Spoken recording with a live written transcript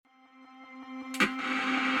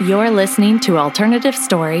You're listening to alternative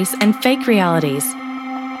stories and fake realities.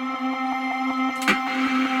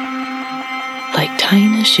 Like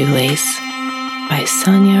Tying a Shoelace by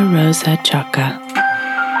Sonia Rosa Chaka.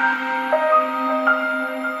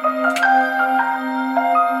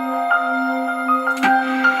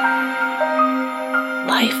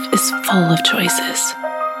 Life is full of choices,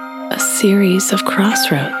 a series of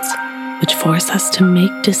crossroads which force us to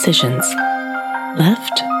make decisions,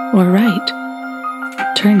 left or right,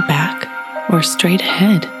 turn back or straight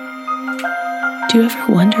ahead. Do you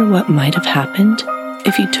ever wonder what might have happened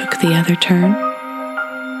if you took the other turn?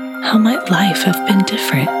 How might life have been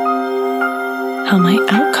different? How might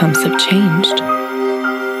outcomes have changed?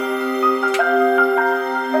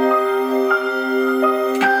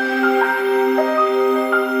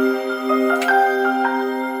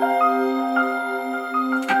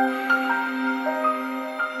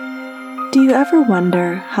 Do you ever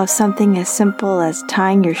wonder how something as simple as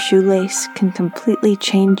tying your shoelace can completely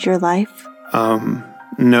change your life?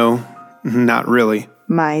 No, not really.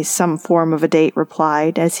 My some form of a date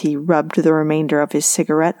replied as he rubbed the remainder of his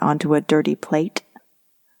cigarette onto a dirty plate.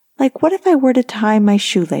 Like, what if I were to tie my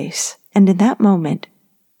shoelace, and in that moment,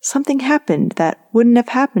 something happened that wouldn't have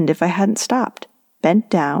happened if I hadn't stopped, bent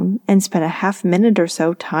down, and spent a half minute or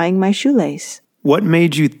so tying my shoelace? What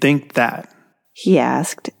made you think that? He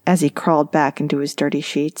asked as he crawled back into his dirty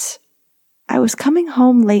sheets. I was coming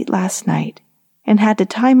home late last night and had to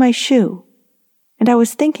tie my shoe, and I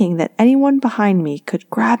was thinking that anyone behind me could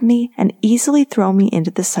grab me and easily throw me into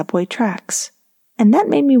the subway tracks. And that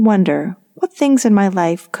made me wonder what things in my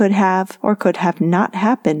life could have or could have not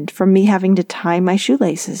happened from me having to tie my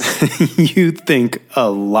shoelaces. You think a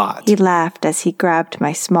lot. He laughed as he grabbed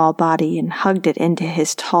my small body and hugged it into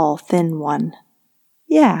his tall, thin one.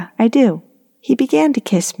 Yeah, I do. He began to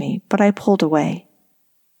kiss me, but I pulled away.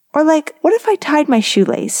 Or like, what if I tied my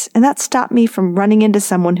shoelace and that stopped me from running into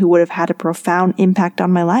someone who would have had a profound impact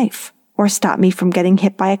on my life? Or stopped me from getting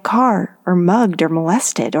hit by a car, or mugged or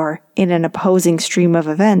molested, or in an opposing stream of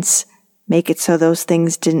events, make it so those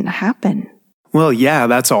things didn't happen? Well, yeah,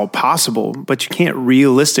 that's all possible, but you can't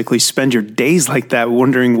realistically spend your days like that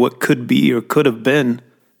wondering what could be or could have been.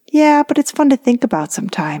 Yeah, but it's fun to think about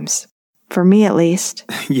sometimes. For me, at least.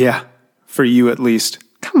 Yeah. For you, at least.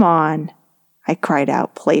 Come on, I cried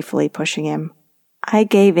out, playfully pushing him. I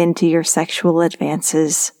gave in to your sexual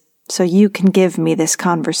advances, so you can give me this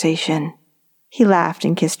conversation. He laughed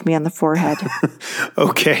and kissed me on the forehead.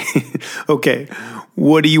 Okay.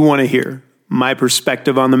 What do you want to hear? My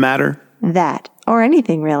perspective on the matter? That, or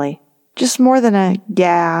anything really. Just more than a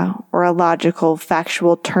yeah or a logical,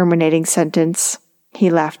 factual, terminating sentence. He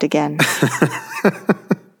laughed again.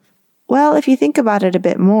 Well, if you think about it a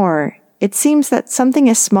bit more, it seems that something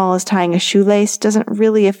as small as tying a shoelace doesn't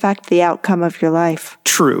really affect the outcome of your life.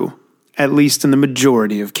 True, at least in the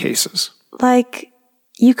majority of cases. Like,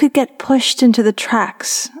 you could get pushed into the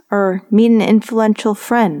tracks, or meet an influential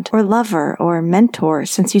friend, or lover, or mentor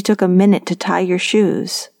since you took a minute to tie your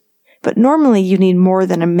shoes. But normally you need more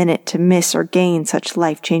than a minute to miss or gain such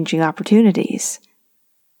life-changing opportunities.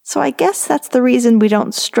 So I guess that's the reason we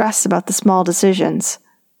don't stress about the small decisions,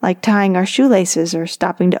 like tying our shoelaces or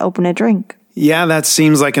stopping to open a drink. Yeah, that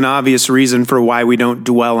seems like an obvious reason for why we don't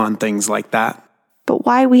dwell on things like that. But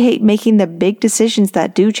why we hate making the big decisions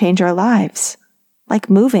that do change our lives, like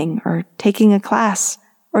moving or taking a class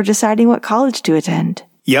or deciding what college to attend.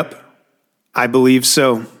 Yep, I believe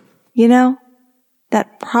so. You know,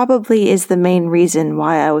 that probably is the main reason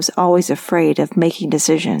why I was always afraid of making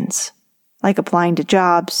decisions, like applying to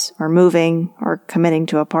jobs or moving or committing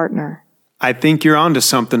to a partner. I think you're onto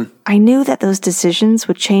something. I knew that those decisions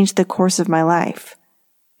would change the course of my life,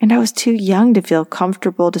 and I was too young to feel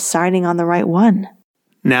comfortable deciding on the right one.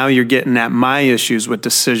 Now you're getting at my issues with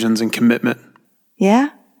decisions and commitment. Yeah?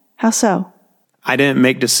 How so? I didn't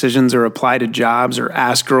make decisions or apply to jobs or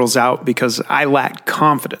ask girls out because I lacked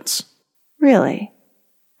confidence. Really?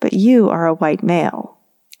 But you are a white male,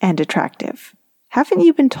 and attractive. Haven't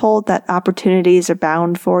you been told that opportunities are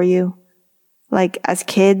bound for you? Like, as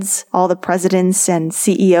kids, all the presidents and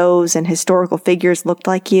CEOs and historical figures looked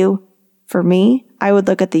like you. For me, I would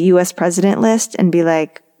look at the U.S. president list and be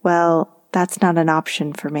like, well, that's not an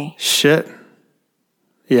option for me. Shit.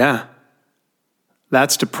 Yeah.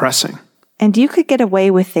 That's depressing. And you could get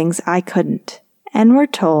away with things I couldn't. And we're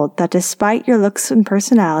told that despite your looks and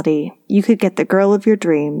personality, you could get the girl of your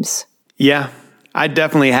dreams. Yeah, I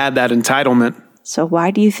definitely had that entitlement. So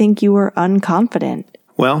why do you think you were unconfident?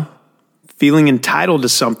 Well, feeling entitled to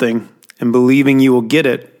something and believing you will get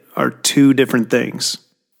it are two different things.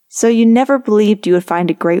 So you never believed you would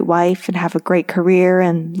find a great wife and have a great career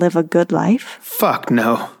and live a good life? Fuck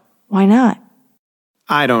no. Why not?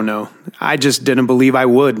 I don't know. I just didn't believe I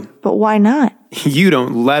would. But why not? You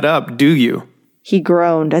don't let up, do you? He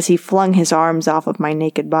groaned as he flung his arms off of my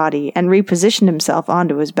naked body and repositioned himself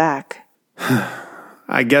onto his back.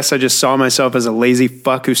 I guess I just saw myself as a lazy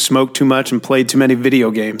fuck who smoked too much and played too many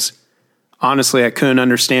video games. Honestly, I couldn't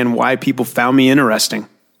understand why people found me interesting.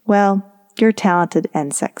 Well, you're talented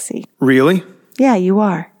and sexy. Really? Yeah, you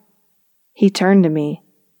are. He turned to me,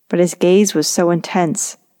 but his gaze was so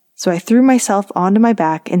intense, so I threw myself onto my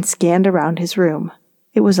back and scanned around his room.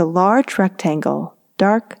 It was a large rectangle,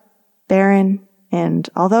 dark, barren, and,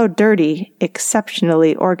 although dirty,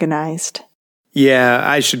 exceptionally organized. Yeah,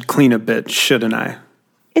 I should clean a bit, shouldn't I?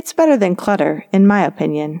 It's better than clutter, in my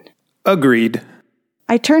opinion. Agreed.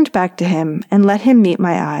 I turned back to him and let him meet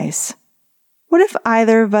my eyes. What if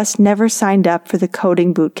either of us never signed up for the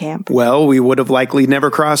coding boot camp? Well, we would have likely never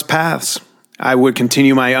crossed paths. I would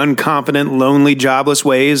continue my unconfident, lonely, jobless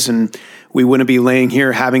ways, and we wouldn't be laying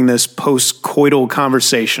here having this post-coital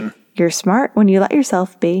conversation. You're smart when you let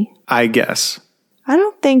yourself be. I guess. I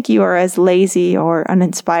don't think you are as lazy or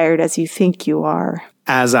uninspired as you think you are.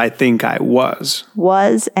 As I think I was.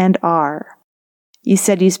 Was and are. You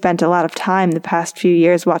said you spent a lot of time the past few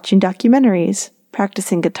years watching documentaries,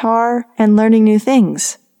 practicing guitar, and learning new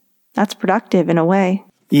things. That's productive in a way.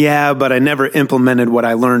 Yeah, but I never implemented what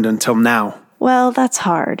I learned until now. Well, that's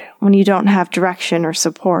hard when you don't have direction or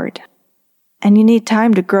support. And you need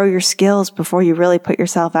time to grow your skills before you really put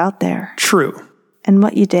yourself out there. True. And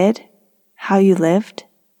what you did, how you lived,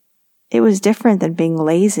 it was different than being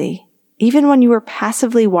lazy. Even when you were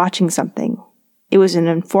passively watching something, it was an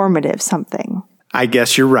informative something. I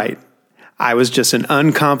guess you're right. I was just an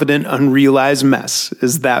unconfident, unrealized mess.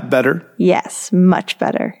 Is that better? Yes, much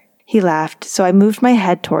better. He laughed, so I moved my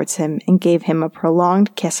head towards him and gave him a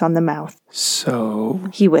prolonged kiss on the mouth. So?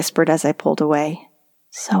 He whispered as I pulled away.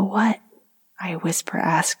 So what? I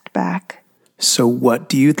asked back. So what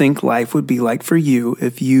do you think life would be like for you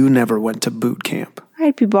if you never went to boot camp?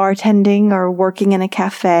 I'd be bartending or working in a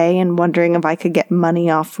cafe and wondering if I could get money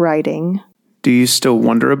off writing. Do you still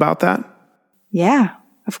wonder about that? Yeah,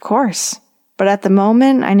 of course. But at the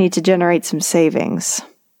moment, I need to generate some savings.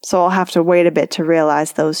 So I'll have to wait a bit to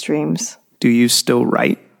realize those dreams. Do you still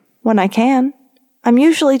write? When I can. I'm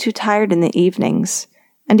usually too tired in the evenings.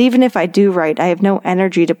 And even if I do write, I have no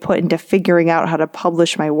energy to put into figuring out how to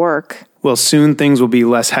publish my work. Well, soon things will be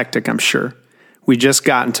less hectic, I'm sure. We just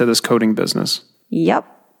got into this coding business. Yep,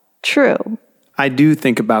 true. I do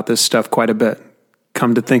think about this stuff quite a bit.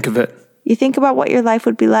 Come to think of it. You think about what your life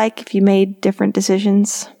would be like if you made different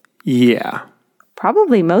decisions? Yeah.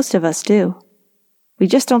 Probably most of us do. We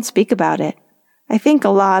just don't speak about it. I think a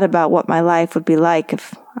lot about what my life would be like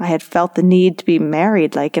if I had felt the need to be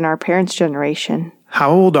married like in our parents' generation.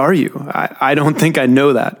 How old are you? I don't think I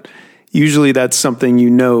know that. Usually that's something you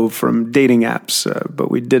know from dating apps,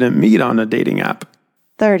 but we didn't meet on a dating app.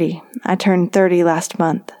 30. I turned 30 last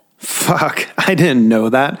month. Fuck, I didn't know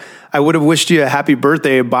that. I would have wished you a happy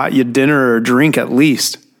birthday and bought you dinner or a drink at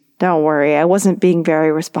least. Don't worry, I wasn't being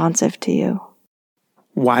very responsive to you.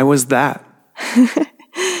 Why was that?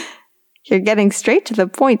 You're getting straight to the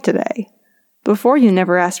point today. Before, you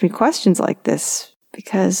never asked me questions like this,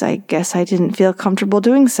 because I guess I didn't feel comfortable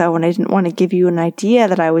doing so, and I didn't want to give you an idea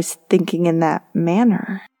that I was thinking in that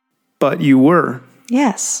manner. But you were.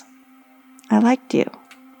 Yes, I liked you.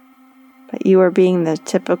 But you were being the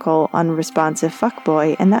typical unresponsive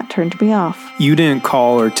fuckboy, and that turned me off. You didn't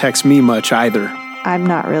call or text me much either. I'm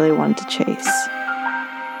not really one to chase.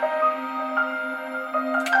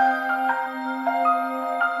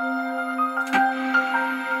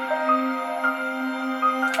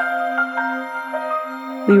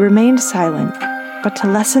 We remained silent, but to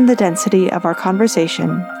lessen the density of our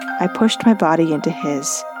conversation, I pushed my body into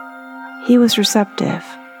his. He was receptive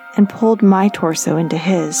and pulled my torso into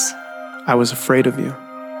his. I was afraid of you.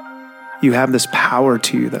 You have this power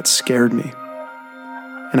to you that scared me.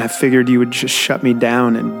 And I figured you would just shut me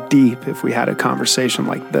down and deep if we had a conversation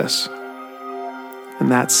like this. And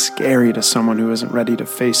that's scary to someone who isn't ready to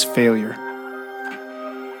face failure.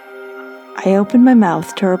 I opened my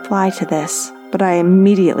mouth to reply to this, but I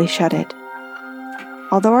immediately shut it.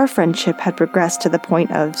 Although our friendship had progressed to the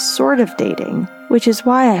point of sort of dating, which is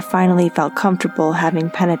why I finally felt comfortable having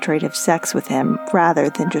penetrative sex with him rather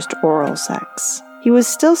than just oral sex. He was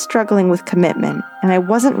still struggling with commitment, and I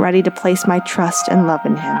wasn't ready to place my trust and love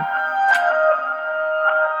in him.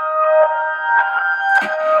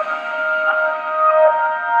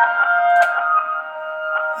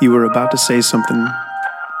 You were about to say something,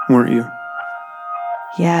 weren't you?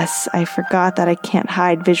 Yes, I forgot that I can't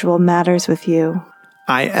hide visual matters with you.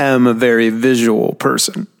 I am a very visual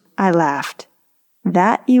person. I laughed.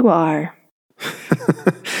 That you are.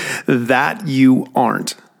 That you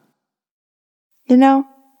aren't. You know,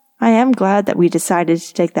 I am glad that we decided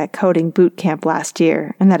to take that coding boot camp last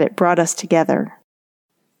year and that it brought us together.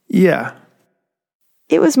 Yeah.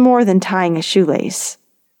 It was more than tying a shoelace,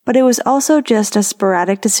 but it was also just a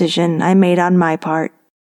sporadic decision I made on my part.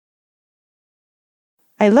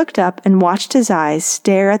 I looked up and watched his eyes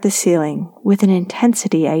stare at the ceiling with an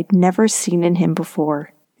intensity I'd never seen in him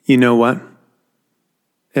before. You know what?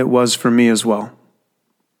 It was for me as well.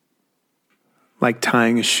 Like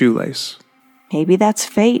tying a shoelace. Maybe that's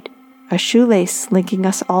fate, a shoelace linking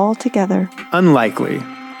us all together. Unlikely,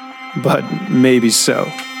 but maybe so.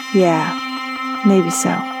 Yeah, maybe so.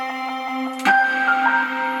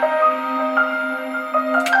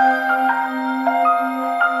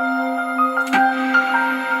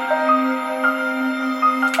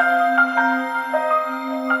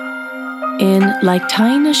 In Like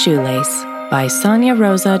Tying a Shoelace by Sonia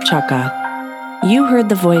Rosa Chaka, you heard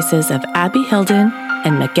the voices of Abby Hilden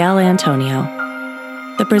and Miguel Antonio.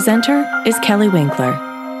 The presenter is Kelly Winkler.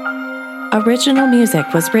 Original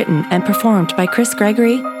music was written and performed by Chris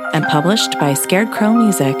Gregory and published by Scared Crow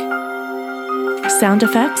Music. Sound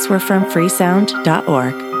effects were from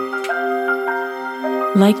freesound.org.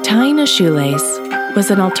 Like Tying a Shoelace was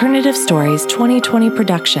an Alternative Stories 2020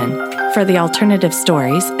 production for the Alternative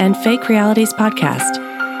Stories and Fake Realities podcast.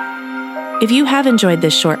 If you have enjoyed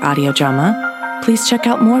this short audio drama, please check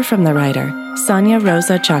out more from the writer, Sonia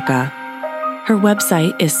Rosa Chaka. Her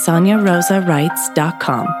website is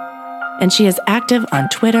soniarosawrites.com, and she is active on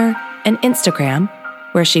Twitter and Instagram,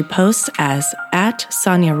 where she posts as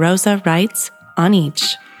 @SoniaRosaWrites on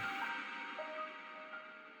each.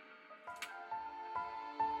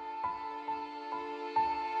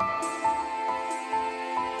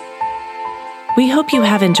 We hope you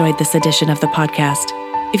have enjoyed this edition of the podcast.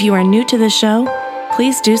 If you are new to the show,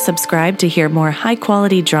 please do subscribe to hear more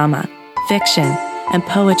high-quality drama, fiction, and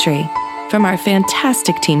poetry from our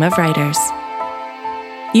fantastic team of writers.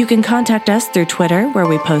 You can contact us through Twitter, where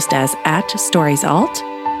we post as @StoriesAlt,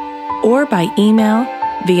 or by email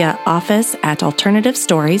via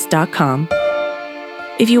office@alternativestories.com.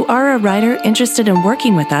 If you are a writer interested in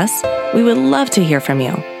working with us, we would love to hear from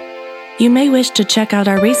you. You may wish to check out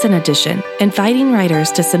our recent edition, inviting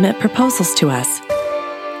writers to submit proposals to us,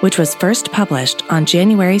 which was first published on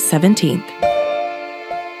January 17th.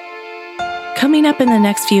 Coming up in the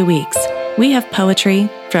next few weeks, we have poetry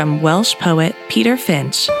from Welsh poet Peter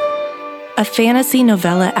Finch, a fantasy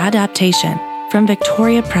novella adaptation from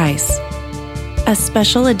Victoria Price, a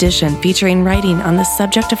special edition featuring writing on the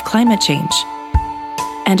subject of climate change,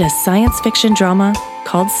 and a science fiction drama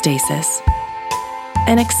called Stasis.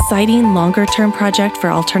 An exciting longer-term project for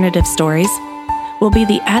Alternative Stories will be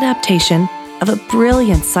the adaptation of a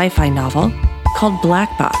brilliant sci-fi novel called Black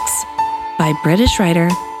Box by British writer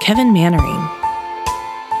Kevin Mannering.